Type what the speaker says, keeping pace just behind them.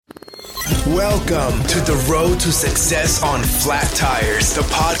Welcome to The Road to Success on Flat Tires, the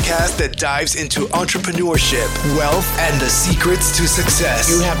podcast that dives into entrepreneurship, wealth, and the secrets to success.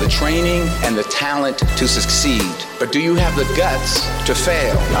 You have the training and the talent to succeed, but do you have the guts to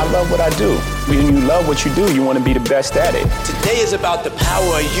fail? I love what I do. When you love what you do, you want to be the best at it. Today is about the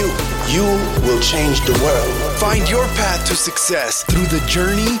power of you. You will change the world. Find your path to success through the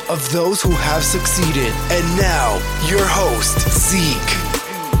journey of those who have succeeded. And now, your host, Zeke.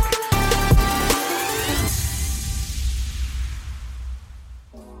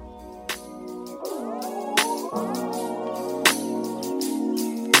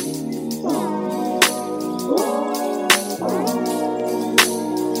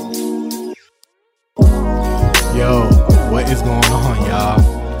 Yo, what is going on,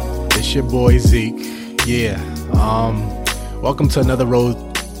 y'all? It's your boy Zeke. Yeah. Welcome to another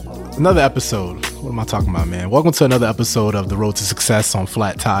episode. What am I talking about, man? Welcome to another episode of The Road to Success on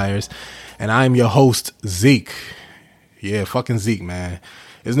Flat Tires. And I am your host, Zeke. Yeah, fucking Zeke, man.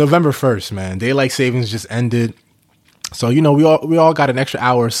 It's November 1st, man. Daylight savings just ended. So, you know, we all got an extra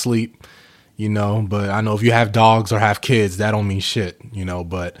hour of sleep, you know, but I know if you have dogs or have kids, that don't mean shit, you know,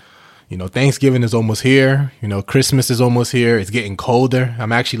 but you know, Thanksgiving is almost here. You know, Christmas is almost here. It's getting colder.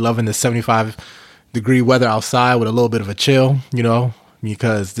 I'm actually loving the 75-degree weather outside with a little bit of a chill, you know,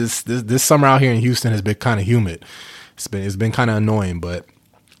 because this summer out here in Houston has been kind of humid. It's been kind of annoying, but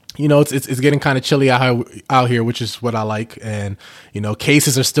you know, it's getting kind of chilly out here, which is what I like. And you know,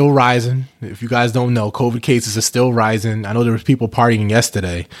 cases are still rising. If you guys don't know, COVID cases are still rising. I know there was people partying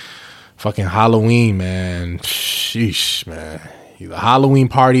yesterday. Fucking Halloween, man. Sheesh, man. The Halloween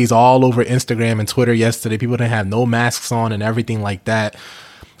parties all over Instagram and Twitter yesterday. People didn't have no masks on and everything like that.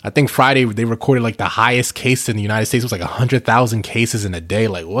 I think Friday they recorded like the highest case in the United States. It was like 100,000 cases in a day.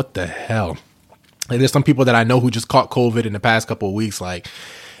 Like, what the hell? Like, there's some people that I know who just caught COVID in the past couple of weeks. Like,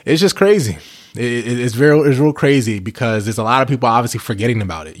 it's just crazy. It's real crazy because there's a lot of people obviously forgetting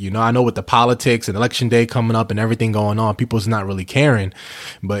about it. You know, I know with the politics and election day coming up and everything going on, people's not really caring,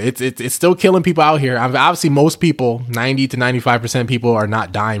 but it's still killing people out here. Obviously, most people, 90 to 95% people are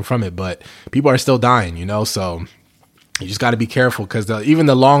not dying from it, but people are still dying, you know, so you just got to be careful because even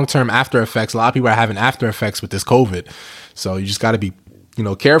the long-term after effects, a lot of people are having after effects with this COVID. So you just got to be, you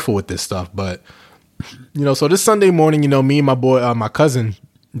know, careful with this stuff. But, you know, so this Sunday morning, you know, me and my boy, my cousin,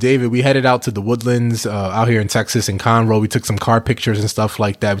 David, we headed out to the Woodlands out here in Texas in Conroe. We took some car pictures and stuff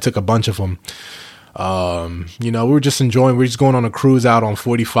like that. We took a bunch of them. You know, we were just going on a cruise out on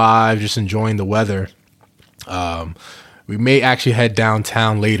 45, just enjoying the weather. We may actually head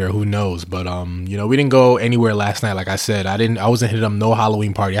downtown later. Who knows? But, you know, we didn't go anywhere last night. Like I said, I wasn't hitting up no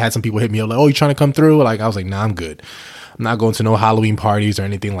Halloween party. I had some people hit me up like, oh, you trying to come through? Like, I was like, nah, I'm good. I'm not going to no Halloween parties or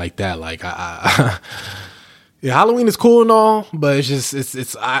anything like that. Like, yeah, Halloween is cool and all, but it's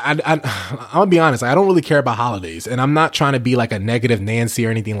just, I'm gonna be honest, I don't really care about holidays, and I'm not trying to be like a negative Nancy or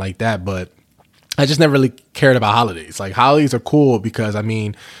anything like that, but I just never really cared about holidays. Like, holidays are cool because, I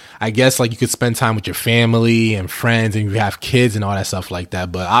mean, I guess like you could spend time with your family and friends and you have kids and all that stuff like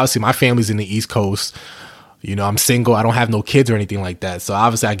that, but obviously my family's in the East Coast. You know, I'm single. I don't have no kids or anything like that. So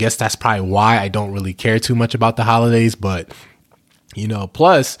obviously I guess that's probably why I don't really care too much about the holidays, but, you know,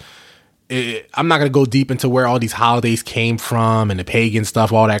 plus I'm not going to go deep into where all these holidays came from and the pagan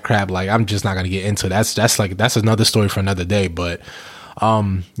stuff, all that crap. Like, I'm just not going to get into it. That's another story for another day. But,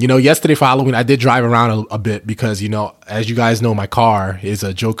 you know, yesterday for Halloween, I did drive around a bit because, you know, as you guys know, my car is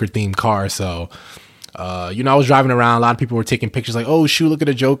a Joker themed car. So, you know, I was driving around. A lot of people were taking pictures like, oh, shoot, look at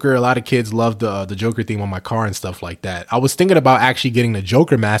the Joker. A lot of kids loved the Joker theme on my car and stuff like that. I was thinking about actually getting the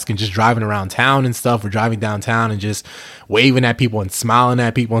Joker mask and just driving around town and stuff, or driving downtown and just waving at people and smiling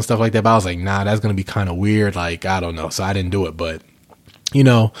at people and stuff like that. But I was like, nah, that's going to be kind of weird. Like, I don't know. So I didn't do it. But, you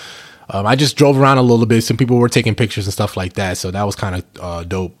know, I just drove around a little bit. Some people were taking pictures and stuff like that. So that was kind of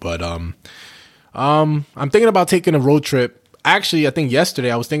dope. But I'm thinking about taking a road trip. Actually, I think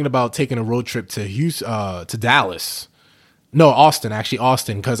yesterday I was thinking about taking a road trip to to Dallas. No, Austin,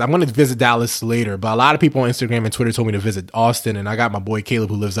 because I'm going to visit Dallas later. But a lot of people on Instagram and Twitter told me to visit Austin, and I got my boy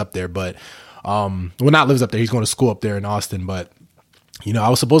Caleb who lives up there. But, not lives up there. He's going to school up there in Austin. But, you know, I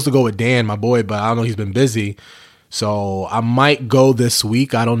was supposed to go with Dan, my boy, but I don't know. He's been busy. So I might go this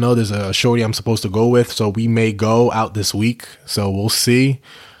week. I don't know. There's a shorty I'm supposed to go with. So we may go out this week. So we'll see.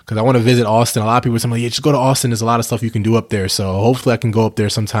 Because I want to visit Austin. A lot of people are saying, yeah, just go to Austin. There's a lot of stuff you can do up there. So hopefully I can go up there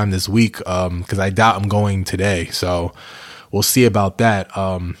sometime this week because I doubt I'm going today. So we'll see about that.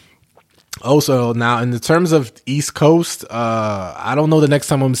 Also, now in the terms of East Coast, I don't know the next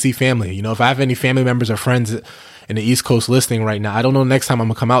time I'm going to see family. You know, if I have any family members or friends in the East Coast listening right now, I don't know the next time I'm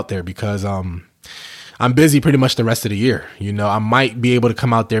going to come out there because I I'm busy pretty much the rest of the year. You know, I might be able to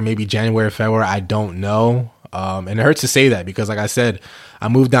come out there maybe January, February. I don't know. And it hurts to say that because, like I said, I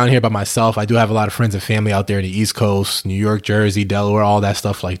moved down here by myself. I do have a lot of friends and family out there in the East Coast, New York, Jersey, Delaware, all that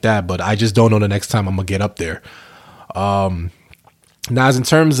stuff like that. But I just don't know the next time I'm going to get up there. Now, as in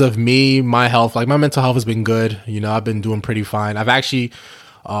terms of me, my health, like my mental health has been good. You know, I've been doing pretty fine. I've actually,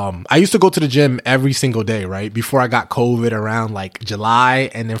 I used to go to the gym every single day, right? Before I got COVID around like July.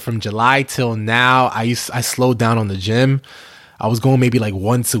 And then from July till now, I slowed down on the gym. I was going maybe like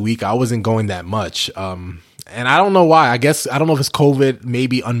once a week. I wasn't going that much. And I don't know why. I guess, I don't know if it's COVID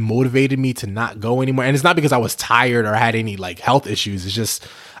maybe unmotivated me to not go anymore. And it's not because I was tired or had any like health issues. It's just,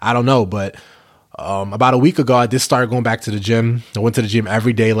 I don't know. But about a week ago, I just started going back to the gym. I went to the gym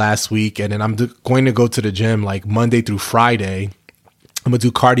every day last week. And then I'm going to go to the gym like Monday through Friday. I'm going to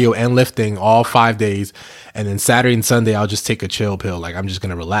do cardio and lifting all 5 days. And then Saturday and Sunday, I'll just take a chill pill. Like I'm just going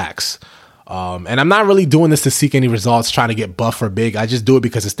to relax. And I'm not really doing this to seek any results, trying to get buff or big. I just do it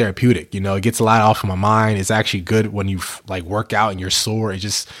because it's therapeutic. You know, it gets a lot off of my mind. It's actually good when you like work out and you're sore. It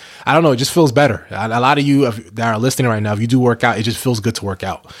just, I don't know, it just feels better. A lot of you that are listening right now, if you do work out, it just feels good to work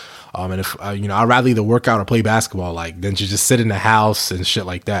out. And if, you know, I'd rather either work out or play basketball, like, than to just sit in the house and shit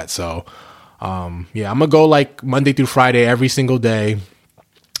like that. So, yeah, I'm gonna go like Monday through Friday every single day.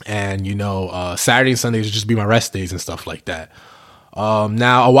 And, you know, Saturday and Sundays will just be my rest days and stuff like that.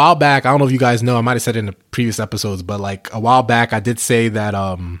 Now a while back, I don't know if you guys know, I might've said it in the previous episodes, but like a while back, I did say that,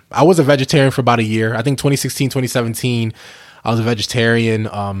 I was a vegetarian for about a year. I think 2016, 2017, I was a vegetarian.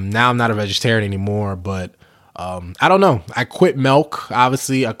 Now I'm not a vegetarian anymore, but, I don't know. I quit milk.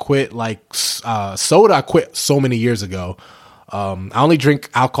 Obviously I quit like, soda. I quit so many years ago. I only drink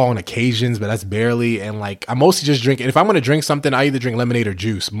alcohol on occasions, but that's barely. And like, I mostly just drink. And if I'm going to drink something, I either drink lemonade or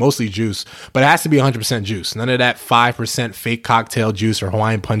juice, mostly juice, but it has to be 100% juice. None of that 5% fake cocktail juice or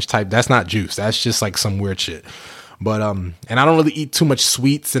Hawaiian punch type. That's not juice. That's just like some weird shit. But, and I don't really eat too much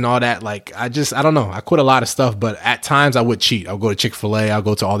sweets and all that. Like, I don't know. I quit a lot of stuff, but at times I would cheat. I'll go to Chick-fil-A. I'll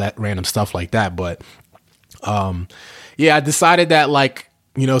go to all that random stuff like that. But, yeah, I decided that like,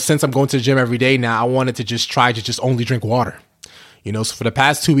 you know, since I'm going to the gym every day now, I wanted to just try to just only drink water. You know, so for the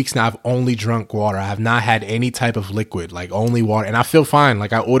past 2 weeks now, I've only drunk water. I have not had any type of liquid, like only water. And I feel fine.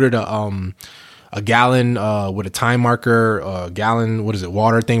 Like I ordered a gallon with a time marker, gallon,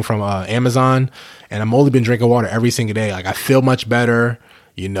 water thing from Amazon. And I'm only been drinking water every single day. Like I feel much better.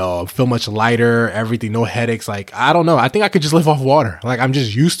 You know, I feel much lighter, everything, no headaches. Like, I don't know. I think I could just live off water. Like, I'm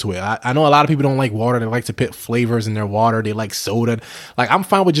just used to it. I know a lot of people don't like water. They like to put flavors in their water. They like soda. Like, I'm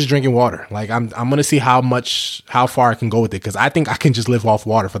fine with just drinking water. Like, I'm going to see how far I can go with it. Cause I think I can just live off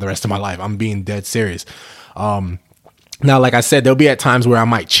water for the rest of my life. I'm being dead serious. Now, like I said, there'll be at times where I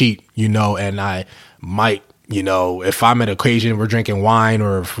might cheat, you know, and I might, you know, if I'm at an occasion, we're drinking wine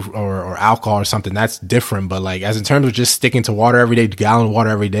or alcohol or something, that's different. But like, as in terms of just sticking to water every day, gallon of water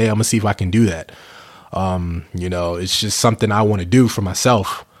every day, I'm gonna see if I can do that. You know, it's just something I want to do for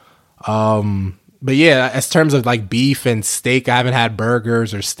myself. But yeah, as terms of like beef and steak, I haven't had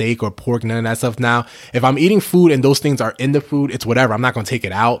burgers or steak or pork, none of that stuff. Now, if I'm eating food and those things are in the food, it's whatever. I'm not gonna take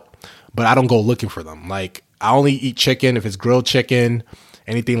it out, but I don't go looking for them. Like, I only eat chicken if it's grilled chicken.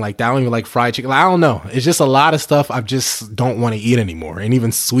 Anything like that. I don't even like fried chicken. Like, I don't know. It's just a lot of stuff I just don't want to eat anymore. And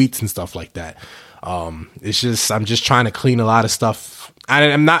even sweets and stuff like that. It's just, I'm just trying to clean a lot of stuff.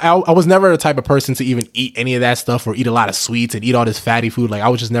 I was never the type of person to even eat any of that stuff or eat a lot of sweets and eat all this fatty food. Like, I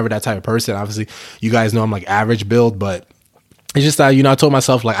was just never that type of person. Obviously, you guys know I'm like average build, but it's just that, you know, I told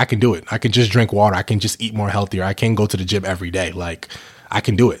myself like, I can do it. I can just drink water. I can just eat more healthier. I can go to the gym every day. Like, I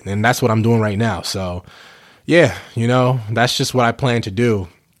can do it. And that's what I'm doing right now. So, yeah, you know, that's just what I plan to do.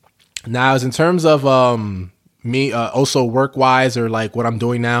 Now, as in terms of me also work-wise or like what I'm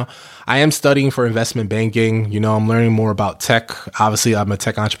doing now, I am studying for investment banking. You know, I'm learning more about tech. Obviously, I'm a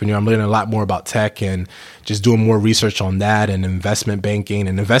tech entrepreneur. I'm learning a lot more about tech and just doing more research on that and investment banking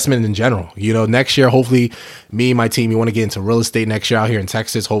and investment in general. You know, next year, hopefully, me and my team, we want to get into real estate next year out here in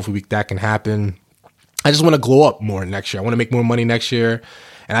Texas. Hopefully, that can happen. I just want to glow up more next year. I want to make more money next year.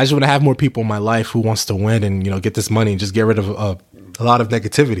 And I just want to have more people in my life who wants to win and, you know, get this money and just get rid of a lot of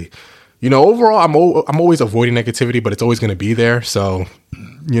negativity. You know, overall, I'm always avoiding negativity, but it's always going to be there. So,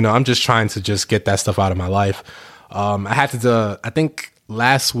 you know, I'm just trying to just get that stuff out of my life. I think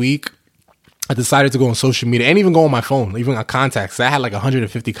last week I decided to go on social media and even go on my phone, even on contacts. I had like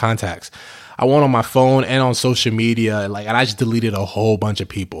 150 contacts. I went on my phone and on social media, and I just deleted a whole bunch of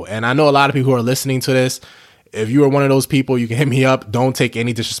people. And I know a lot of people who are listening to this, if you are one of those people, you can hit me up. Don't take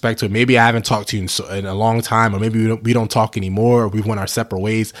any disrespect to it. Maybe I haven't talked to you in a long time, or maybe we don't talk anymore, or we've went our separate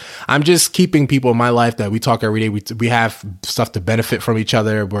ways. I'm just keeping people in my life that we talk every day. We have stuff to benefit from each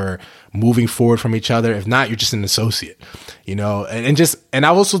other. We're moving forward from each other. If not, you're just an associate, and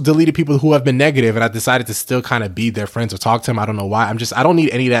I've also deleted people who have been negative, and I decided to still kind of be their friends or talk to them. I don't know why. I don't need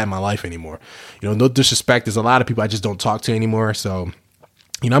any of that in my life anymore. No disrespect. There's a lot of people I just don't talk to anymore. So,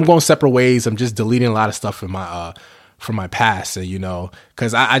 I'm going separate ways. I'm just deleting a lot of stuff from my past,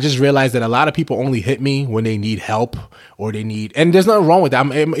 because I just realized that a lot of people only hit me when they need help or and there's nothing wrong with that.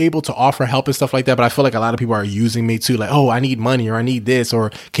 I'm able to offer help and stuff like that, but I feel like a lot of people are using me too. Like, oh, I need money, or I need this, or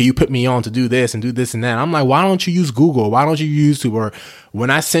can you put me on to do this and that? I'm like, why don't you use Google? Why don't you use YouTube? Or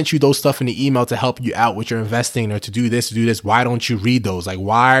when I sent you those stuff in the email to help you out with your investing or to do this, why don't you read those? Like,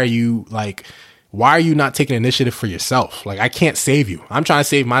 why are you not taking initiative for yourself? Like, I can't save you. I'm trying to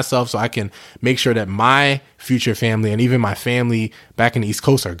save myself so I can make sure that my future family and even my family back in the East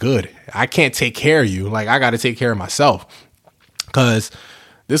Coast are good. I can't take care of you. Like, I got to take care of myself, because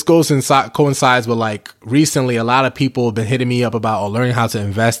this coincides with, like, recently a lot of people have been hitting me up about learning how to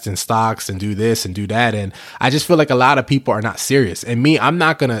invest in stocks and do this and do that. And I just feel like a lot of people are not serious. And me, I'm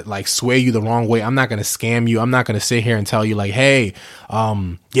not going to like sway you the wrong way. I'm not going to scam you. I'm not going to sit here and tell you like, hey,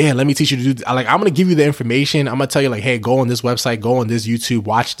 let me teach you to do, like, I'm going to give you the information. I'm going to tell you like, hey, go on this website, go on this YouTube,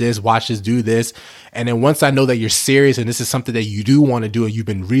 watch this, do this. And then once I know that you're serious and this is something that you do want to do and you've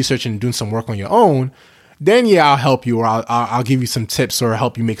been researching and doing some work on your own, then I'll help you, or I'll give you some tips or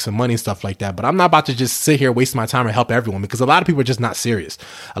help you make some money and stuff like that. But I'm not about to just sit here wasting my time and help everyone, because a lot of people are just not serious.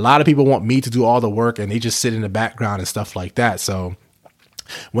 A lot of people want me to do all the work and they just sit in the background and stuff like that. So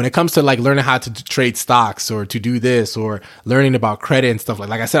when it comes to like learning how to trade stocks or to do this or learning about credit and stuff like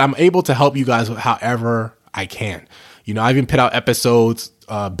I said, I'm able to help you guys however I can. I even put out episodes,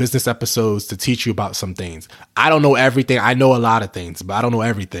 business episodes, to teach you about some things. I don't know everything. I know a lot of things, but I don't know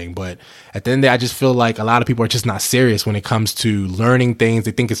everything. But at the end of the day, I just feel like a lot of people are just not serious when it comes to learning things.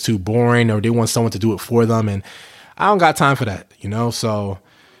 They think it's too boring, or they want someone to do it for them. And I don't got time for that, So,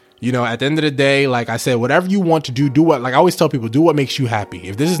 at the end of the day, like I said, whatever you want to do what, like I always tell people, do what makes you happy.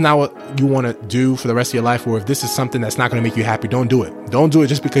 If this is not what you want to do for the rest of your life, or if this is something that's not going to make you happy, don't do it. Don't do it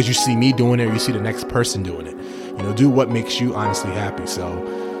just because you see me doing it or you see the next person doing it. Do what makes you honestly happy. So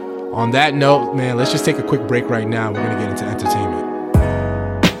on that note, man, let's just take a quick break right now. We're going to get into entertainment.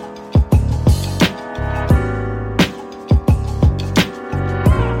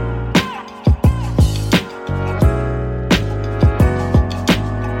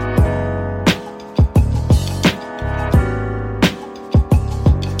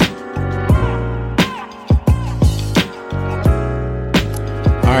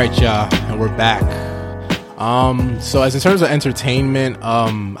 All right, y'all, and we're back. So as in terms of entertainment,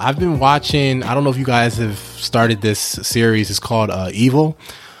 I've been watching, I don't know if you guys have started this series. It's called Evil.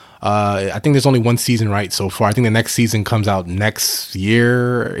 I think there's only one season right so far. I think the next season comes out next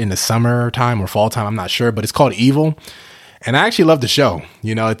year in the summertime or fall time. I'm not sure, but it's called Evil. And I actually love the show.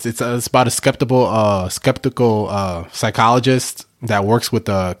 It's about a skeptical psychologist that works with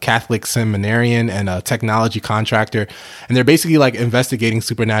a Catholic seminarian and a technology contractor. And they're basically like investigating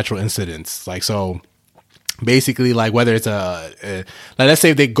supernatural incidents. Like, so basically, like whether it's like let's say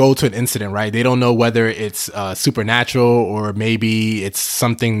if they go to an incident, right? They don't know whether it's supernatural or maybe it's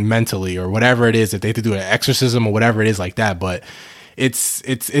something mentally or whatever it is, if they have to do an exorcism or whatever it is like that. But it's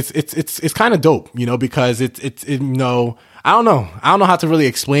kind of dope, because it's I don't know how to really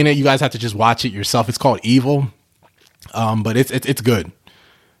explain it. You guys have to just watch it yourself. It's called Evil, but it's good.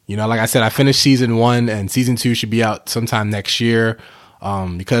 Like I said, I finished season 1 and season 2 should be out sometime next year.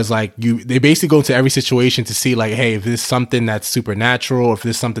 Because like they basically go into every situation to see like, hey, if this is something that's supernatural, or if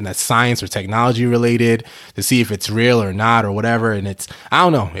this is something that's science or technology related, to see if it's real or not or whatever. And I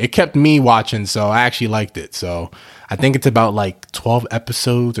don't know, it kept me watching, so I actually liked it. So I think it's about like 12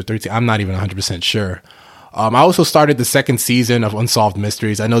 episodes or 13. I'm not even 100% sure. I also started the second season of Unsolved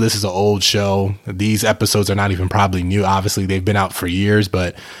Mysteries. I know this is an old show. These episodes are not even probably new. Obviously, they've been out for years,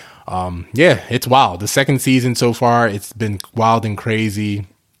 but it's wild. The second season so far, it's been wild and crazy.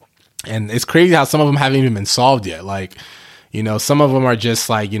 And it's crazy how some of them haven't even been solved yet. Like, some of them are just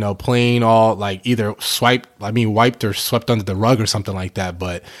like, plain all like either wiped or swept under the rug or something like that.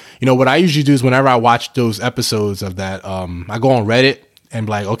 But, what I usually do is whenever I watch those episodes of that, I go on Reddit and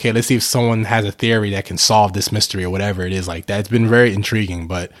be like, okay, let's see if someone has a theory that can solve this mystery or whatever it is like that. It's been very intriguing,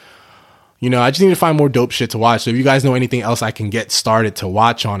 but I just need to find more dope shit to watch. So if you guys know anything else I can get started to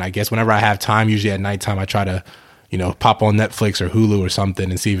watch on, I guess whenever I have time, usually at nighttime, I try to, pop on Netflix or Hulu or something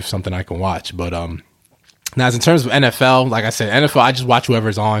and see if something I can watch. But now, as in terms of NFL, like I said, NFL, I just watch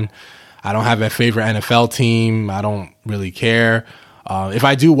whoever's on. I don't have a favorite NFL team. I don't really care. If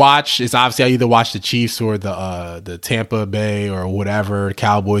I do watch, it's obviously I either watch the Chiefs or the Tampa Bay or whatever,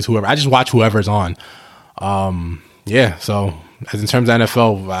 Cowboys, whoever. I just watch whoever's on. Yeah, so as in terms of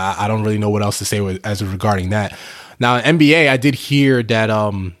NFL, I don't really know what else to say as regarding that. Now, NBA, I did hear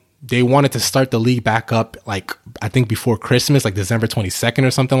that they wanted to start the league back up, like I think before Christmas, like December 22nd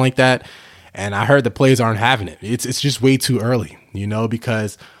or something like that. And I heard the players aren't having it. It's just way too early,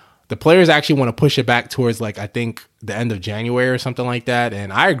 because the players actually want to push it back towards like I think the end of January or something like that.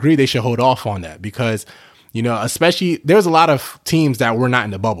 And I agree they should hold off on that because, especially there's a lot of teams that were not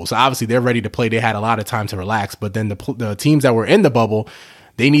in the bubble. So obviously they're ready to play. They had a lot of time to relax. But then the teams that were in the bubble,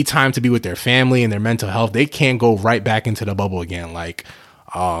 they need time to be with their family and their mental health. They can't go right back into the bubble again. Like,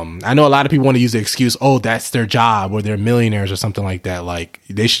 I know a lot of people want to use the excuse, oh, that's their job or they're millionaires or something like that. Like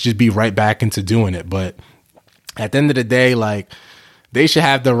they should just be right back into doing it. But at the end of the day, like they should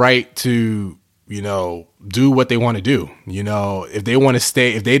have the right to, do what they want to do. If they want to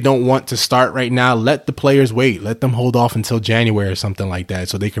stay, if they don't want to start right now, let the players wait. Let them hold off until January or something like that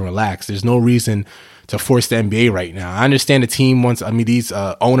so they can relax. There's no reason to force the NBA right now. I understand the team wants, these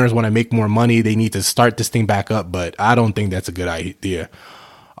owners want to make more money. They need to start this thing back up, but I don't think that's a good idea.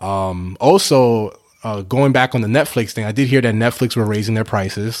 Also, going back on the Netflix thing, I did hear that Netflix were raising their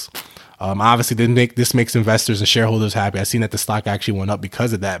prices. Obviously, this makes investors and shareholders happy. I've seen that the stock actually went up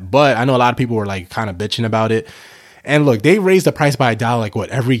because of that. But I know a lot of people were like kind of bitching about it. And look, they raised the price by $1, like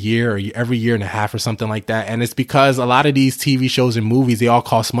every year or every year and a half or something like that. And it's because a lot of these TV shows and movies, they all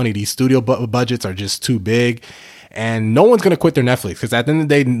cost money. These studio budgets are just too big. And no one's going to quit their Netflix because at the end of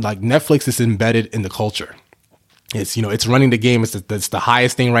the day, like Netflix is embedded in the culture. It's, it's running the game. It's the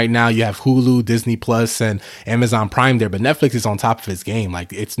highest thing right now. You have Hulu, Disney Plus, and Amazon Prime there, but Netflix is on top of its game.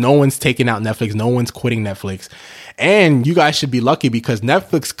 Like no one's taking out Netflix. No one's quitting Netflix. And you guys should be lucky because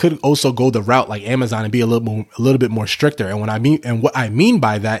Netflix could also go the route like Amazon and be a little bit more stricter. And what I mean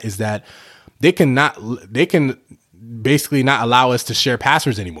by that is that they can basically not allow us to share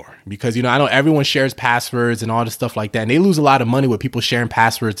passwords anymore because, I know everyone shares passwords and all this stuff like that. And they lose a lot of money with people sharing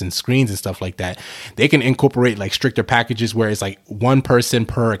passwords and screens and stuff like that. They can incorporate like stricter packages where it's like one person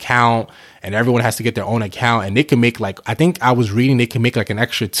per account and everyone has to get their own account. And they can make like, I think I was reading, they can make like an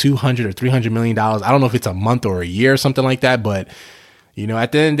extra $200 or $300 million. I don't know if it's a month or a year or something like that. But, at the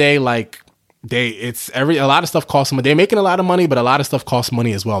end of the day, like, a lot of stuff costs money. They're making a lot of money, but a lot of stuff costs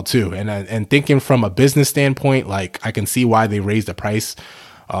money as well too. And thinking from a business standpoint, like I can see why they raised the price.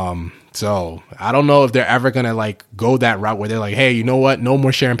 So I don't know if they're ever going to like go that route where they're like, hey, you know what? No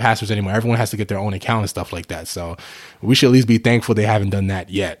more sharing passwords anymore. Everyone has to get their own account and stuff like that. So we should at least be thankful they haven't done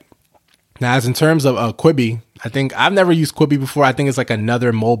that yet. Now, as in terms of Quibi, I think I've never used Quibi before. I think it's like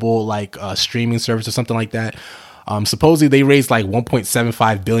another mobile like streaming service or something like that. Supposedly they raised like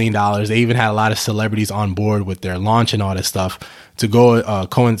 $1.75 billion. They even had a lot of celebrities on board with their launch and all this stuff to go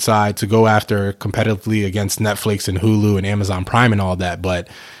coincide to go after competitively against Netflix and Hulu and Amazon Prime and all that. But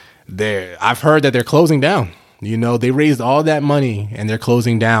I've heard that they're closing down. They raised all that money and they're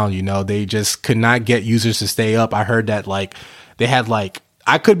closing down. They just could not get users to stay up. I heard that like they had like,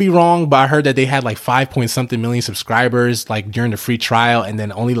 I could be wrong, but I heard that they had like 5-point-something million subscribers like during the free trial, and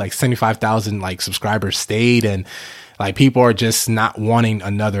then only like 75,000 like subscribers stayed, and like people are just not wanting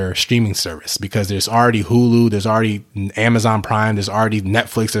another streaming service because there's already Hulu, there's already Amazon Prime, there's already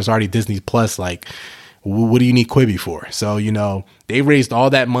Netflix, there's already Disney Plus. Like, what do you need Quibi for? So they raised all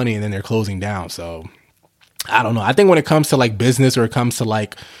that money and then they're closing down. So I don't know. I think when it comes to like business or it comes to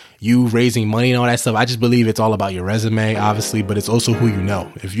like you raising money and all that stuff, I just believe it's all about your resume, obviously, but it's also who you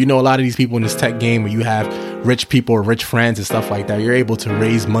know. If you know a lot of these people in this tech game where you have rich people or rich friends and stuff like that, you're able to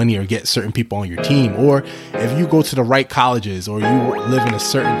raise money or get certain people on your team. Or if you go to the right colleges or you live in a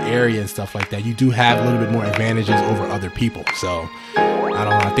certain area and stuff like that, you do have a little bit more advantages over other people. So I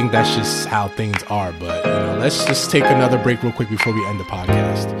don't know. I think that's just how things are. But let's just take another break real quick before we end the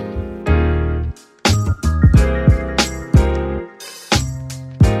podcast.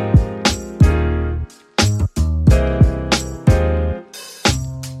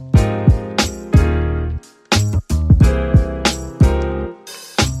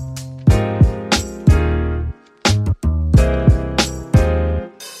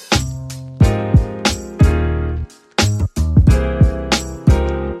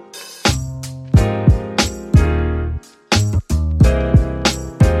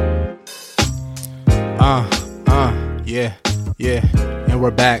 Yeah. And we're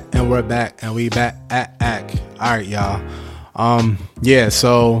back and we back at. All right, y'all. Yeah,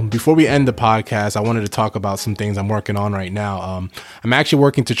 so before we end the podcast, I wanted to talk about some things I'm working on right now. I'm actually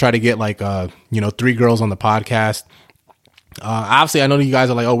working to try to get like 3 girls on the podcast. Obviously, I know you guys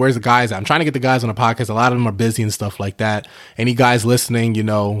are like, oh, where's the guys at? I'm trying to get the guys on the podcast. A lot of them are busy and stuff like that. Any guys listening,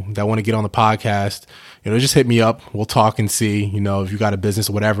 that want to get on the podcast, just hit me up. We'll talk and see, if you got a business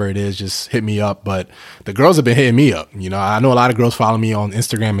or whatever it is, just hit me up. But the girls have been hitting me up. I know a lot of girls follow me on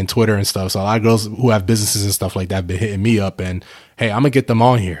Instagram and Twitter and stuff. So a lot of girls who have businesses and stuff like that have been hitting me up, and hey, I'm going to get them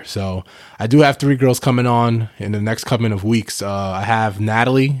on here. So I do have 3 girls coming on in the next coming of weeks. I have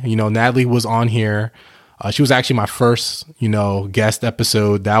Natalie. Natalie was on here. She was actually my first, guest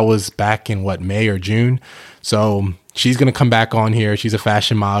episode. That was back in May or June. So she's going to come back on here. She's a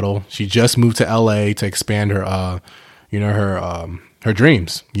fashion model. She just moved to LA to expand her, her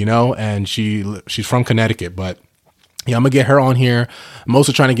dreams, and she's from Connecticut, but yeah, I'm going to get her on here. I'm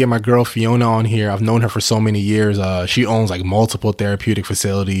also trying to get my girl Fiona on here. I've known her for so many years. She owns like multiple therapeutic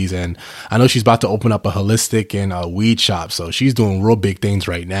facilities, and I know she's about to open up a holistic and a weed shop. So she's doing real big things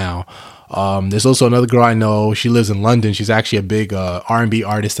right now. There's also another girl I know. She lives in London. She's actually a big R&B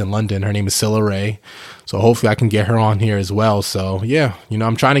artist in London. Her name is Scylla Ray. So hopefully I can get her on here as well. So yeah,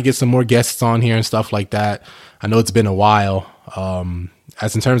 I'm trying to get some more guests on here and stuff like that. I know it's been a while.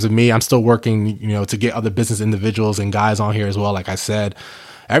 As in terms of me, I'm still working, to get other business individuals and guys on here as well. Like I said,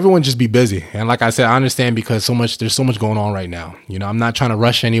 everyone just be busy. And like I said, I understand because there's so much going on right now. I'm not trying to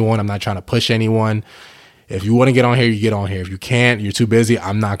rush anyone. I'm not trying to push anyone. If you want to get on here, you get on here. If you can't, you're too busy,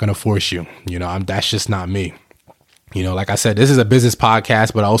 I'm not going to force you. That's just not me. Like I said, this is a business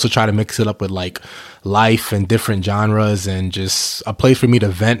podcast, but I also try to mix it up with like life and different genres and just a place for me to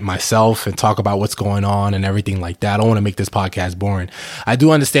vent myself and talk about what's going on and everything like that. I don't want to make this podcast boring. I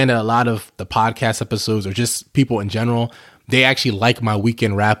do understand that a lot of the podcast episodes or just people in general, they actually like my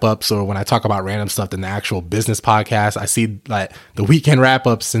weekend wrap ups or when I talk about random stuff than the actual business podcast. I see like the weekend wrap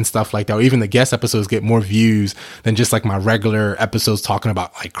ups and stuff like that, or even the guest episodes get more views than just like my regular episodes talking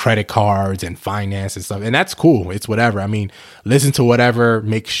about like credit cards and finance and stuff. And that's cool. It's whatever. I mean, listen to whatever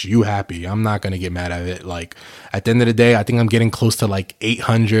makes you happy. I'm not going to get mad at it. Like at the end of the day, I think I'm getting close to like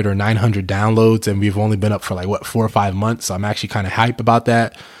 800 or 900 downloads, and we've only been up for like 4 or 5 months. So I'm actually kind of hype about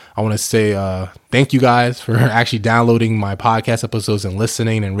that. I want to say thank you guys for actually downloading my podcast episodes and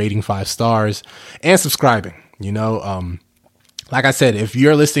listening and rating 5 stars and subscribing. Like I said, if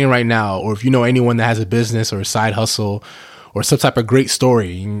you're listening right now, or if you know anyone that has a business or a side hustle or some type of great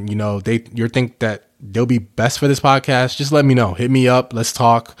story, you think that they'll be best for this podcast, just let me know. Hit me up. Let's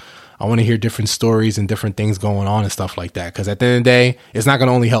talk. I want to hear different stories and different things going on and stuff like that. Because at the end of the day, it's not going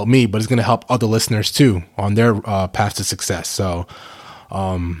to only help me, but it's going to help other listeners too on their path to success. So,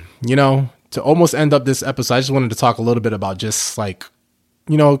 to almost end up this episode, I just wanted to talk a little bit about just like,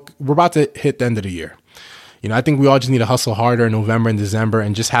 we're about to hit the end of the year. I think we all just need to hustle harder in November and December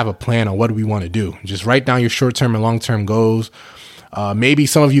and just have a plan on what do we want to do. Just write down your short-term and long-term goals. Maybe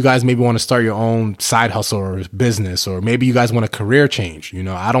some of you guys maybe want to start your own side hustle or business, or maybe you guys want a career change.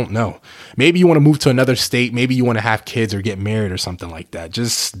 I don't know. Maybe you want to move to another state. Maybe you want to have kids or get married or something like that.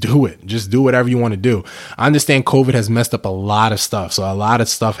 Just do it. Just do whatever you want to do. I understand COVID has messed up a lot of stuff. So a lot of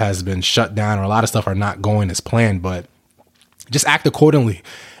stuff has been shut down, or a lot of stuff are not going as planned, but just act accordingly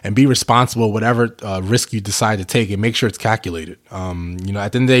and be responsible, whatever risk you decide to take, and make sure it's calculated. At the end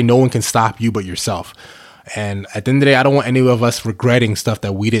of the day, no one can stop you but yourself. And at the end of the day, I don't want any of us regretting stuff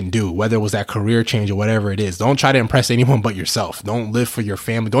that we didn't do, whether it was that career change or whatever it is. Don't try to impress anyone but yourself. Don't live for your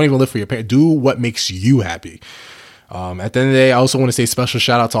family. Don't even live for your parents. Do what makes you happy. At the end of the day, I also want to say special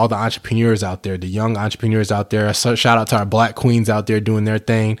shout out to all the entrepreneurs out there, the young entrepreneurs out there. Shout out to our Black queens out there doing their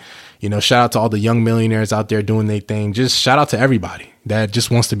thing. Shout out to all the young millionaires out there doing their thing. Just shout out to everybody that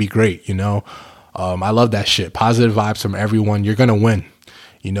just wants to be great. I love that shit. Positive vibes from everyone. You're going to win.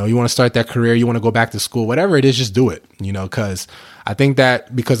 You want to start that career, you want to go back to school, whatever it is, just do it, because I think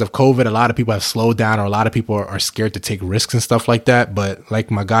that because of COVID, a lot of people have slowed down, or a lot of people are scared to take risks and stuff like that. But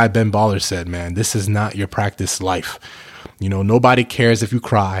like my guy, Ben Baller said, man, this is not your practice life. Nobody cares if you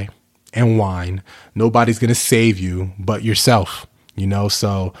cry and whine. Nobody's going to save you but yourself,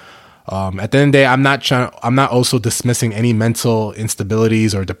 So at the end of the day, I'm not also dismissing any mental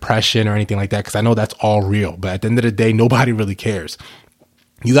instabilities or depression or anything like that, because I know that's all real. But at the end of the day, nobody really cares.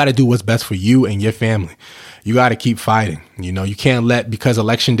 You got to do what's best for you and your family. You got to keep fighting. You can't let, because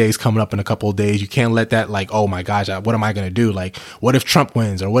election day is coming up in a couple of days, you can't let that like, oh my gosh, what am I going to do? Like, what if Trump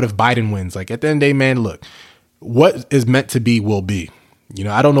wins, or what if Biden wins? Like at the end of the day, man, look, what is meant to be will be.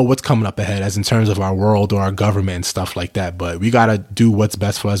 I don't know what's coming up ahead as in terms of our world or our government and stuff like that, but we got to do what's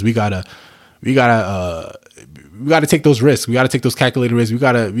best for us. We got to take those risks. We got to take those calculated risks. We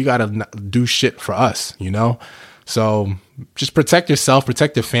got to do shit for us, So just protect yourself,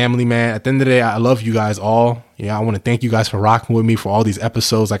 protect your family, man. At the end of the day, I love you guys all. I want to thank you guys for rocking with me for all these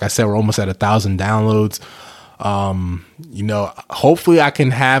episodes. Like I said, we're almost at 1,000 downloads. Hopefully I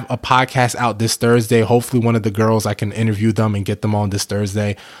can have a podcast out this Thursday. Hopefully one of the girls, I can interview them and get them on this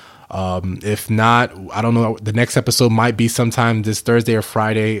Thursday. If not, I don't know. The next episode might be sometime this Thursday or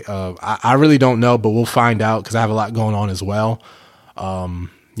Friday. I really don't know, but we'll find out because I have a lot going on as well.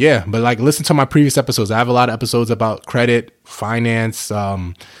 But like, listen to my previous episodes. I have a lot of episodes about credit, finance.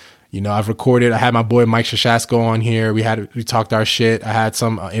 I've recorded. I had my boy Mike Shashasko on here. We talked our shit. I had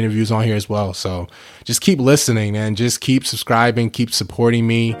some interviews on here as well. So just keep listening, man. Just keep subscribing, keep supporting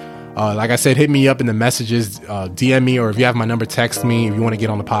me. Like I said, hit me up in the messages, DM me, or if you have my number, text me if you want to get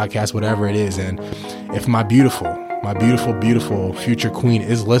on the podcast, whatever it is. And if my beautiful future queen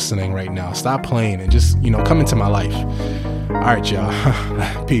is listening right now, stop playing and just, come into my life. All right,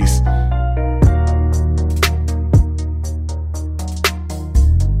 y'all. Peace.